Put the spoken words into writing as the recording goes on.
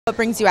What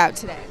brings you out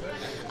today?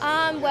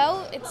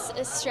 Well, it's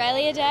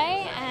Australia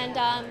Day, and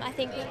I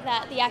think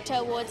that the AACTA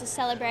Awards are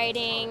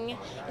celebrating,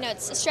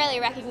 it's Australia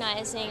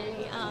recognising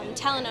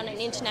talent on an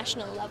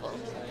international level.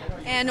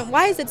 And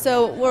why is it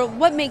so, or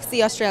what makes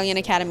the Australian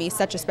Academy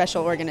such a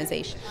special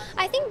organisation?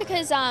 I think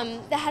because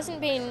there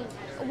hasn't been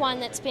one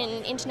that's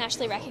been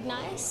internationally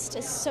recognised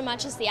as so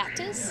much as the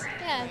actors.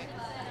 Yeah.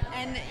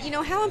 And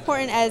how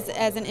important as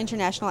an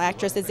international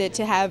actress is it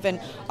to have an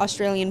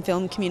Australian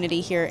film community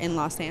here in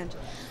Los Angeles?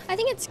 I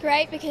think it's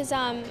great because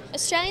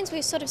Australians,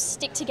 we sort of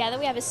stick together.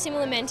 We have a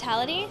similar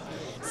mentality.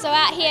 So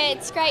out here,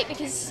 it's great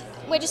because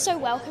we're just so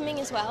welcoming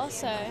as well.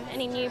 So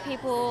any new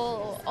people,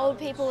 or old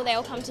people, they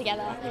all come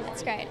together. I think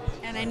that's great.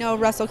 And I know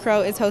Russell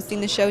Crowe is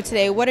hosting the show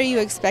today. What are you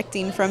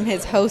expecting from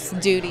his host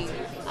duty?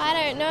 I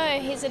don't know.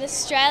 He's an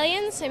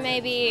Australian, so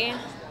maybe,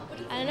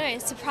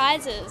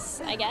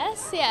 surprises, I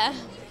guess. Yeah.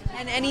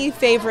 And any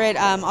favorite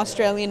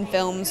Australian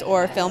films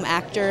or film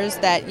actors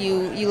that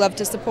you love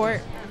to support?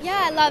 Yeah,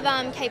 I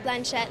love Kate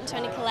Blanchett and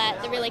Toni Collette.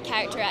 They're really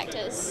character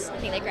actors. I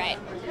think they're great.